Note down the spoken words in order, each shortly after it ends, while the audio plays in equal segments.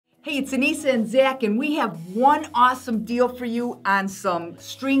Hey, it's Anissa and Zach, and we have one awesome deal for you on some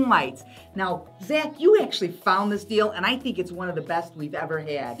string lights. Now, Zach, you actually found this deal, and I think it's one of the best we've ever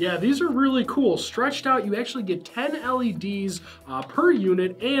had. Yeah, these are really cool. Stretched out, you actually get 10 LEDs per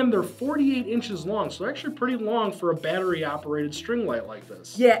unit, and they're 48 inches long, so they're actually pretty long for a battery-operated string light like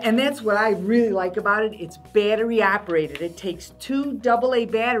this. Yeah, and that's what I really like about it. It's battery-operated. It takes 2 AA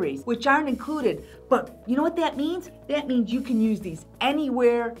batteries, which aren't included. But you know what that means? That means you can use these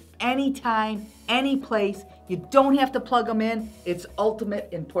anywhere, anytime, any place. You don't have to plug them in. It's ultimate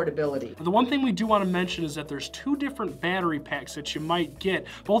in portability. The one thing we do want to mention is that there's 2 different battery packs that you might get.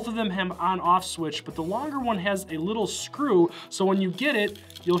 Both of them have on-off switch, but the longer one has a little screw, so when you get it,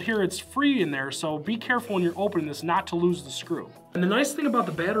 you'll hear it's free in there, so be careful when you're opening this not to lose the screw. And the nice thing about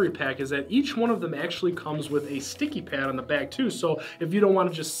the battery pack is that each one of them actually comes with a sticky pad on the back too, so if you don't want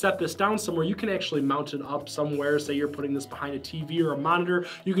to just set this down somewhere, you can actually mount it up somewhere. Say you're putting this behind a TV or a monitor,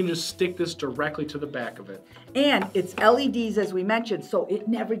 you can just stick this directly to the back of it. And it's LEDs, as we mentioned, so it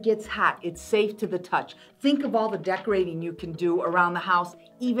never gets hot. It's safe to the touch. Think of all the decorating you can do around the house,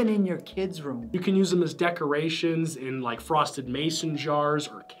 even in your kids' room. You can use them as decorations in like frosted mason jars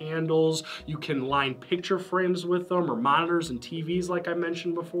or candles. You can line picture frames with them or monitors and TVs like I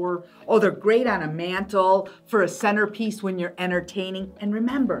mentioned before. Oh, they're great on a mantle, for a centerpiece when you're entertaining. And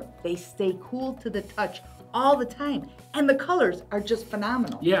remember, they stay cool to the touch all the time. And the colors are just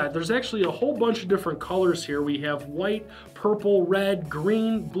phenomenal. Yeah, there's actually a whole bunch of different colors here. We have white, purple, red,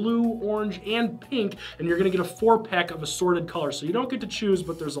 green, blue, orange, and pink. And you're gonna get a 4-pack of assorted colors. So you don't get to choose,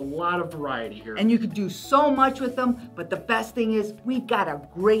 but there's a lot of variety here. And you could do so much with them, but the best thing is we've got a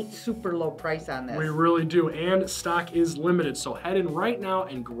great super low price on this. We really do, and stock is limited. So head in right now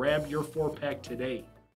and grab your 4-pack today.